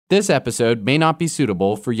This episode may not be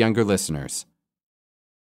suitable for younger listeners.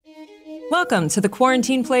 Welcome to the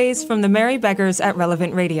Quarantine Plays from the Merry Beggars at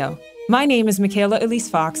Relevant Radio. My name is Michaela Elise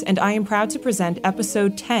Fox, and I am proud to present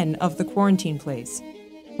episode 10 of the Quarantine Plays.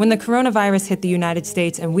 When the coronavirus hit the United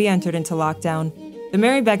States and we entered into lockdown, the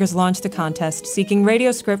Merry Beggars launched a contest seeking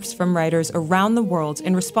radio scripts from writers around the world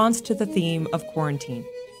in response to the theme of quarantine.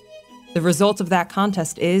 The result of that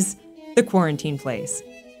contest is the Quarantine Plays.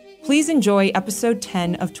 Please enjoy episode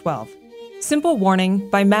 10 of 12, Simple Warning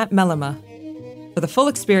by Matt Mellema. For the full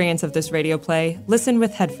experience of this radio play, listen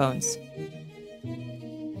with headphones.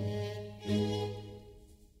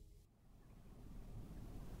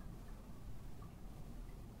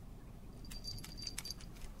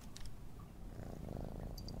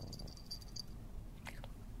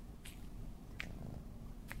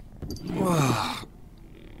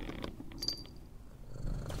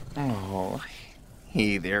 Oh,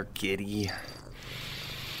 hey there, kitty.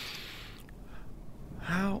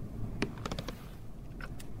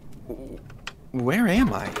 Where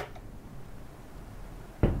am I?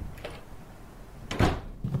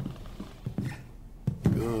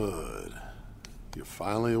 Good. You're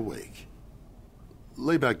finally awake.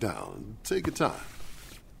 Lay back down. Take your time.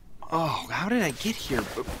 Oh, how did I get here?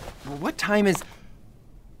 What time is...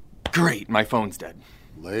 Great, my phone's dead.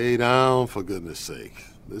 Lay down, for goodness sake.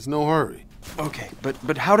 There's no hurry. Okay,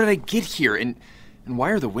 but how did I get here? And why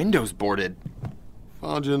are the windows boarded?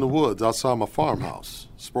 Found you in the woods outside my farmhouse,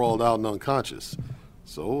 sprawled out and unconscious.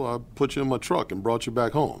 So I put you in my truck and brought you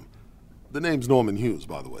back home. The name's Norman Hughes,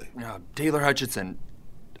 by the way. Taylor Hutchinson.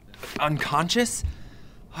 Unconscious?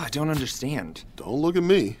 Oh, I don't understand. Don't look at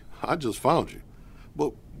me. I just found you.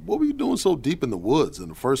 But what were you doing so deep in the woods in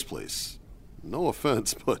the first place? No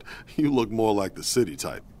offense, but you look more like the city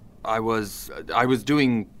type. I was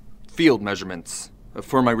doing field measurements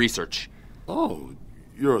for my research. Oh,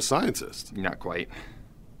 you're a scientist. Not quite.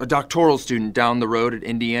 A doctoral student down the road at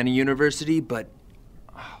Indiana University, but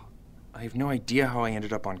I have no idea how I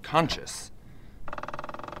ended up unconscious.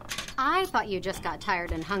 I thought you just got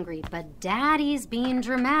tired and hungry, but Daddy's being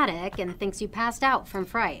dramatic and thinks you passed out from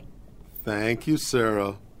fright. Thank you,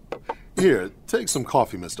 Sarah. Here, take some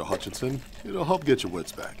coffee, Mr. Hutchinson. It'll help get your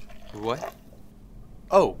wits back. What?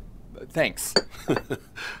 Oh, thanks.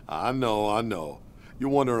 I know. You're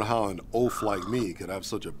wondering how an oaf like me could have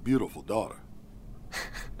such a beautiful daughter.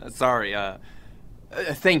 Sorry,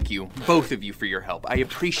 thank you, both of you, for your help. I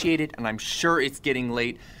appreciate it, and I'm sure it's getting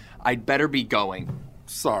late. I'd better be going.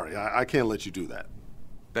 Sorry, I can't let you do that.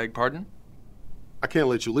 Beg pardon? I can't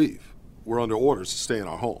let you leave. We're under orders to stay in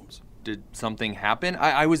our homes. Did something happen?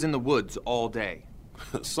 I was in the woods all day.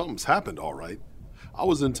 Something's happened, all right. I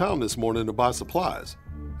was in town this morning to buy supplies.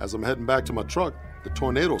 As I'm heading back to my truck, the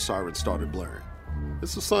tornado siren started blaring.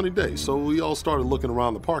 It's a sunny day, so we all started looking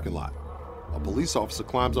around the parking lot. A police officer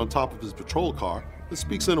climbs on top of his patrol car and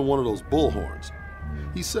speaks into one of those bullhorns.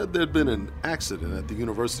 He said there'd been an accident at the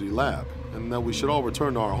university lab and that we should all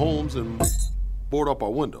return to our homes and board up our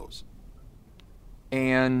windows.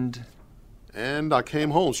 And I came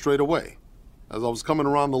home straight away. As I was coming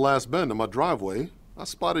around the last bend in my driveway, I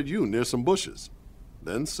spotted you near some bushes.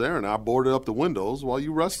 Then Sarah and I boarded up the windows while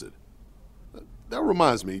you rested. That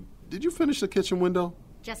reminds me, did you finish the kitchen window?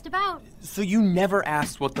 Just about. So you never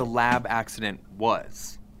asked what the lab accident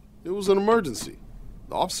was? It was an emergency.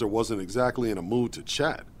 The officer wasn't exactly in a mood to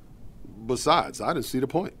chat. Besides, I didn't see the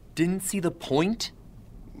point. Didn't see the point?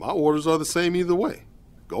 My orders are the same either way.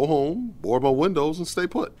 Go home, board my windows, and stay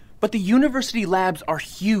put. But the university labs are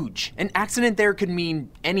huge. An accident there could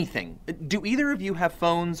mean anything. Do either of you have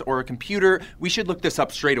phones or a computer? We should look this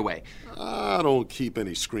up straight away. I don't keep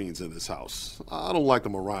any screens in this house. I don't like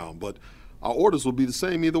them around, but our orders will be the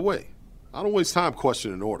same either way. I don't waste time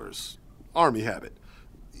questioning orders. Army habit.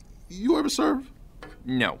 You ever serve?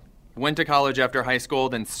 No. Went to college after high school,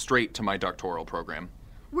 then straight to my doctoral program.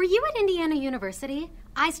 Were you at Indiana University?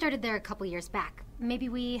 I started there a couple years back. Maybe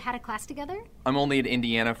we had a class together? I'm only at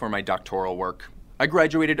Indiana for my doctoral work. I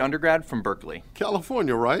graduated undergrad from Berkeley.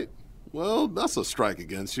 California, right? Well, that's a strike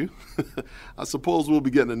against you. I suppose we'll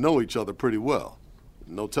be getting to know each other pretty well.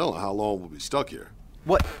 No telling how long we'll be stuck here.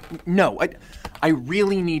 What? No, I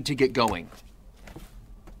really need to get going.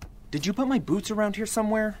 Did you put my boots around here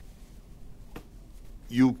somewhere?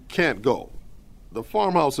 You can't go. The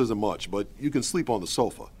farmhouse isn't much, but you can sleep on the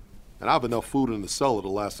sofa. And I have enough food in the cellar to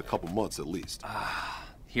last a couple months at least.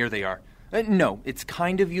 Here they are. No, it's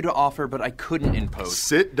kind of you to offer, but I couldn't impose.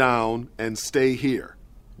 Sit down and stay here.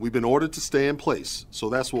 We've been ordered to stay in place, so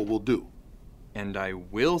that's what we'll do. And I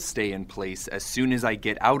will stay in place as soon as I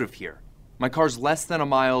get out of here. My car's less than a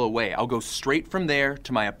mile away. I'll go straight from there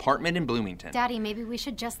to my apartment in Bloomington. Daddy, maybe we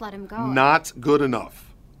should just let him go. Not good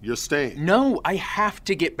enough. You're staying. No, I have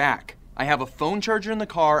to get back. I have a phone charger in the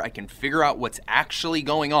car. I can figure out what's actually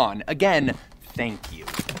going on. Again, thank you.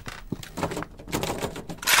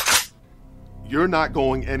 You're not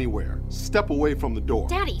going anywhere. Step away from the door.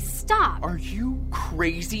 Daddy, stop! Are you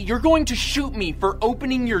crazy? You're going to shoot me for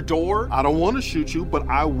opening your door? I don't want to shoot you, but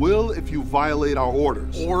I will if you violate our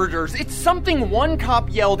orders. Orders? It's something one cop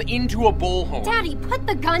yelled into a bullhorn. Daddy, put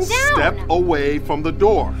the gun down! Step away from the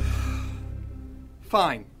door.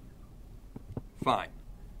 Fine.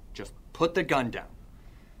 Just put the gun down.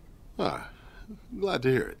 Glad to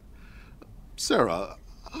hear it. Sarah,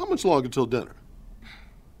 how much longer till dinner?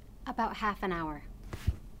 About half an hour.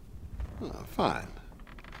 Fine.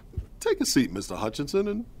 Take a seat, Mr. Hutchinson,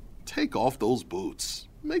 and take off those boots.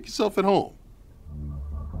 Make yourself at home.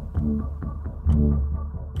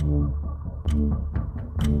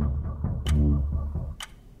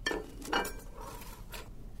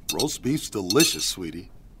 Roast beef's delicious,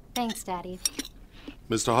 sweetie. Thanks, Daddy.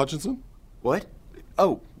 Mr. Hutchinson? What?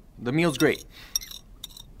 Oh, the meal's great.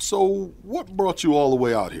 So, what brought you all the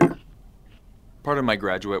way out here? Part of my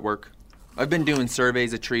graduate work. I've been doing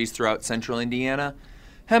surveys of trees throughout central Indiana.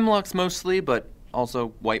 Hemlocks mostly, but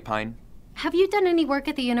also white pine. Have you done any work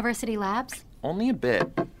at the university labs? Only a bit.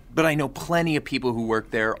 But I know plenty of people who work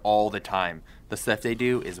there all the time. The stuff they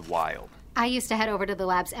do is wild. I used to head over to the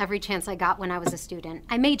labs every chance I got when I was a student.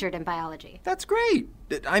 I majored in biology. That's great.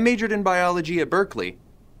 I majored in biology at Berkeley.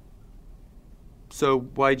 So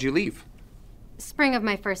why'd you leave? Spring of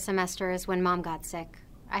my first semester is when Mom got sick.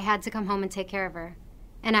 I had to come home and take care of her.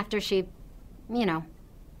 And after she,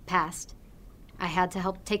 passed, I had to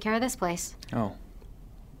help take care of this place. Oh,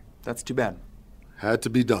 that's too bad. Had to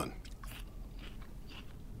be done.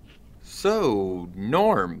 So,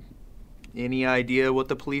 Norm, any idea what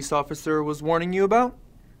the police officer was warning you about?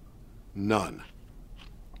 None.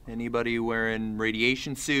 Anybody wearing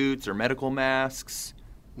radiation suits or medical masks?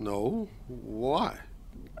 No. Why?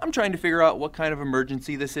 I'm trying to figure out what kind of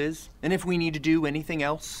emergency this is, and if we need to do anything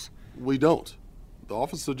else. We don't. The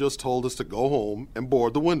officer just told us to go home and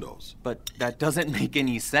board the windows. But that doesn't make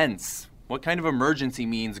any sense. What kind of emergency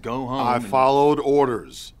means go home? I followed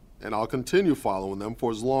orders, and I'll continue following them for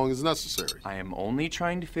as long as necessary. I am only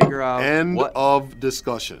trying to figure out End of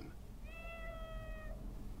discussion.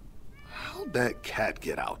 How'd that cat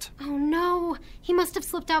get out? Oh, no. He must have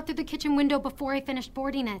slipped out through the kitchen window before I finished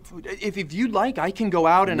boarding it. If you'd like, I can go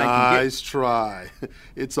out and I can get... Nice try.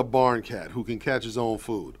 It's a barn cat who can catch his own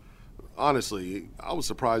food. Honestly, I was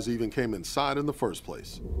surprised he even came inside in the first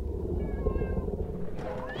place.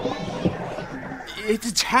 It's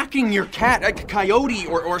attacking your cat, a coyote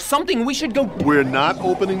or something. We should go... We're not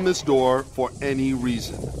opening this door for any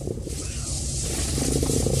reason.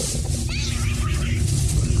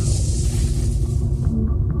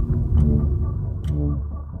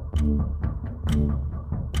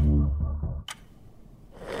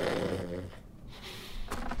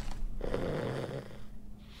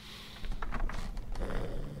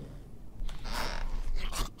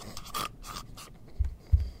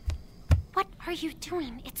 What are you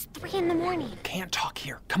doing? It's 3 in the morning. Can't talk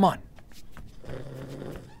here. Come on.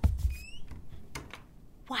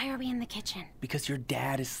 Why are we in the kitchen? Because your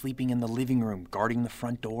dad is sleeping in the living room, guarding the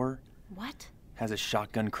front door. What? Has a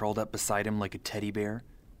shotgun curled up beside him like a teddy bear.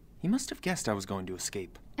 He must have guessed I was going to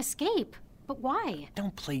escape. Escape? But why?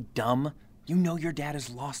 Don't play dumb. You know your dad has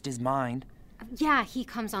lost his mind. Yeah, he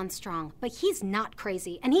comes on strong, but he's not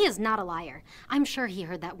crazy, and he is not a liar. I'm sure he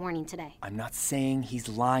heard that warning today. I'm not saying he's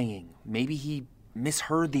lying. Maybe he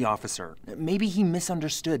misheard the officer. Maybe he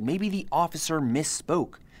misunderstood. Maybe the officer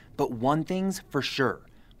misspoke. But one thing's for sure.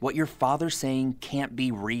 What your father's saying can't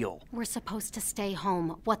be real. We're supposed to stay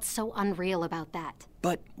home. What's so unreal about that?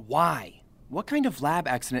 But why? What kind of lab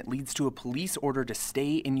accident leads to a police order to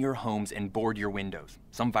stay in your homes and board your windows?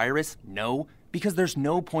 Some virus? No. Because there's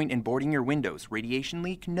no point in boarding your windows. Radiation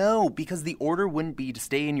leak? No. Because the order wouldn't be to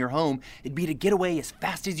stay in your home. It'd be to get away as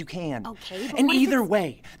fast as you can. Okay, but and what if either it's...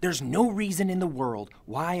 way, there's no reason in the world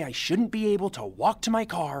why I shouldn't be able to walk to my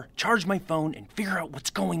car, charge my phone, and figure out what's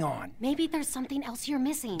going on. Maybe there's something else you're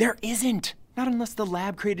missing. There isn't. Not unless the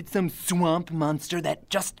lab created some swamp monster that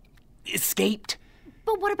just escaped.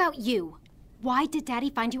 But what about you? Why did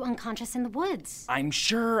Daddy find you unconscious in the woods? I'm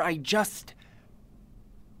sure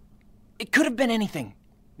It could have been anything.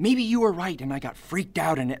 Maybe you were right and I got freaked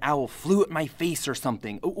out and an owl flew at my face or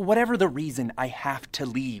something. Whatever the reason, I have to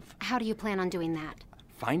leave. How do you plan on doing that?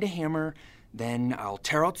 Find a hammer, then I'll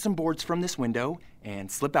tear out some boards from this window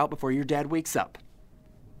and slip out before your dad wakes up.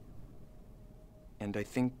 and I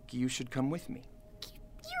think you should come with me.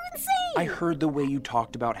 You're insane! I heard the way you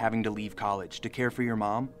talked about having to leave college to care for your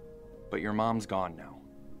mom, but your mom's gone now.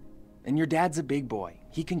 And your dad's a big boy.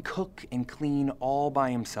 He can cook and clean all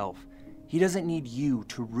by himself. He doesn't need you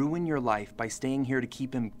to ruin your life by staying here to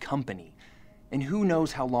keep him company. And who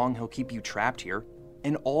knows how long he'll keep you trapped here.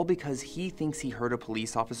 And all because he thinks he heard a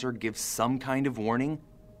police officer give some kind of warning?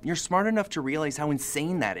 You're smart enough to realize how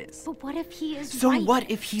insane that is. But what if he is So right? what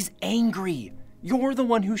if he's angry? You're the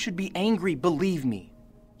one who should be angry, believe me.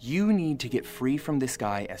 You need to get free from this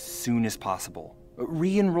guy as soon as possible.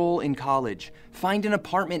 Re-enroll in college. Find an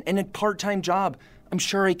apartment and a part-time job. I'm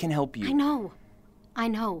sure I can help you. I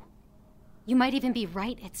know. You might even be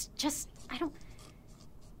right. It's just,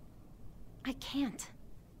 I can't.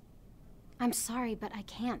 I'm sorry, but I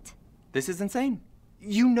can't. This is insane.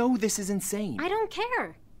 You know this is insane. I don't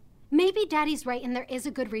care. Maybe Daddy's right and there is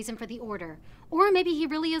a good reason for the order. Or maybe he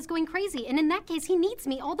really is going crazy, and in that case, he needs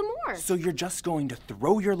me all the more. So you're just going to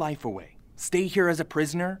throw your life away? Stay here as a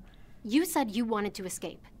prisoner? You said you wanted to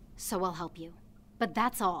escape, so I'll help you. But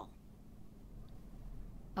that's all.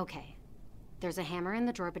 Okay. There's a hammer in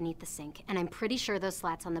the drawer beneath the sink, and I'm pretty sure those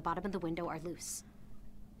slats on the bottom of the window are loose.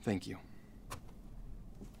 Thank you.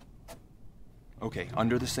 Okay,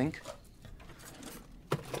 under the sink.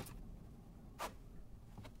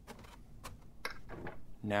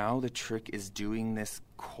 Now the trick is doing this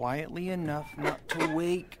quietly enough not to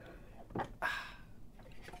wake.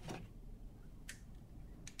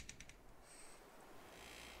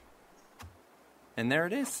 And there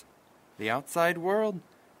it is. The outside world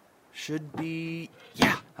should be...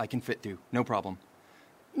 Yeah, I can fit through. No problem.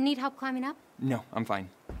 Need help climbing up? No, I'm fine.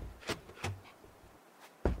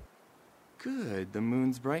 Good, the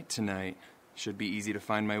moon's bright tonight. Should be easy to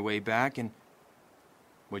find my way back, and...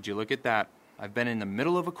 Would you look at that? I've been in the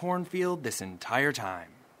middle of a cornfield this entire time.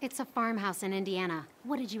 It's a farmhouse in Indiana.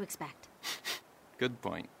 What did you expect? Good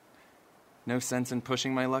point. No sense in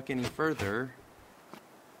pushing my luck any further.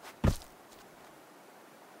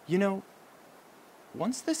 You know,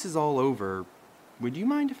 once this is all over, would you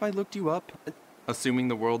mind if I looked you up? Assuming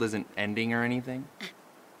the world isn't ending or anything?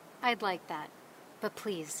 I'd like that. But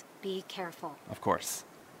please, be careful. Of course.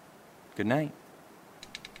 Good night.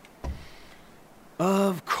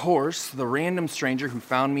 Of course, the random stranger who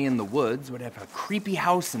found me in the woods would have a creepy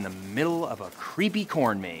house in the middle of a creepy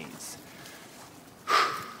corn maze.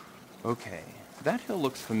 Okay, that hill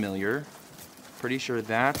looks familiar. Pretty sure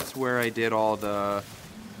that's where I did all the...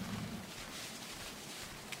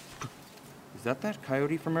 Is that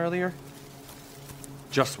coyote from earlier?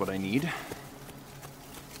 Just what I need.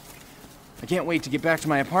 I can't wait to get back to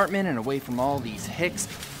my apartment and away from all these hicks.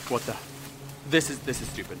 What the... This is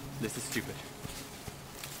stupid. This is stupid.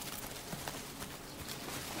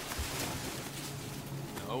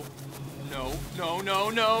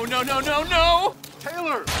 No!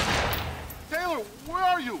 Taylor! Taylor, where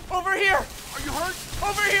are you? Over here! Are you hurt?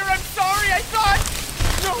 Over here! I'm sorry! I thought...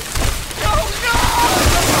 No!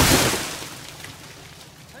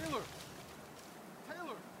 Taylor!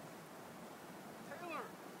 Taylor! Taylor!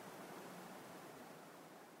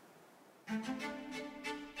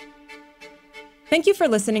 Thank you for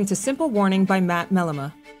listening to Simple Warning by Matt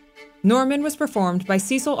Mellema. Norman was performed by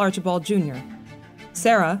Cecil Archibald Jr.,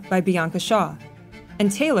 Sarah by Bianca Shaw,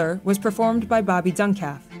 and Taylor was performed by Bobby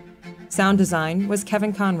Duncalf. Sound design was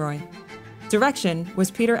Kevin Conroy. Direction was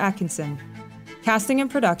Peter Atkinson. Casting and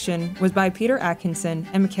production was by Peter Atkinson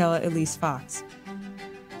and Michaela Elise Fox.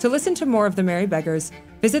 To listen to more of The Merry Beggars,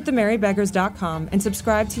 visit themerrybeggars.com and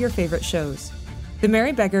subscribe to your favorite shows. The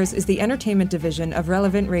Merry Beggars is the entertainment division of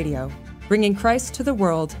Relevant Radio, bringing Christ to the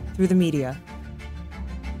world through the media.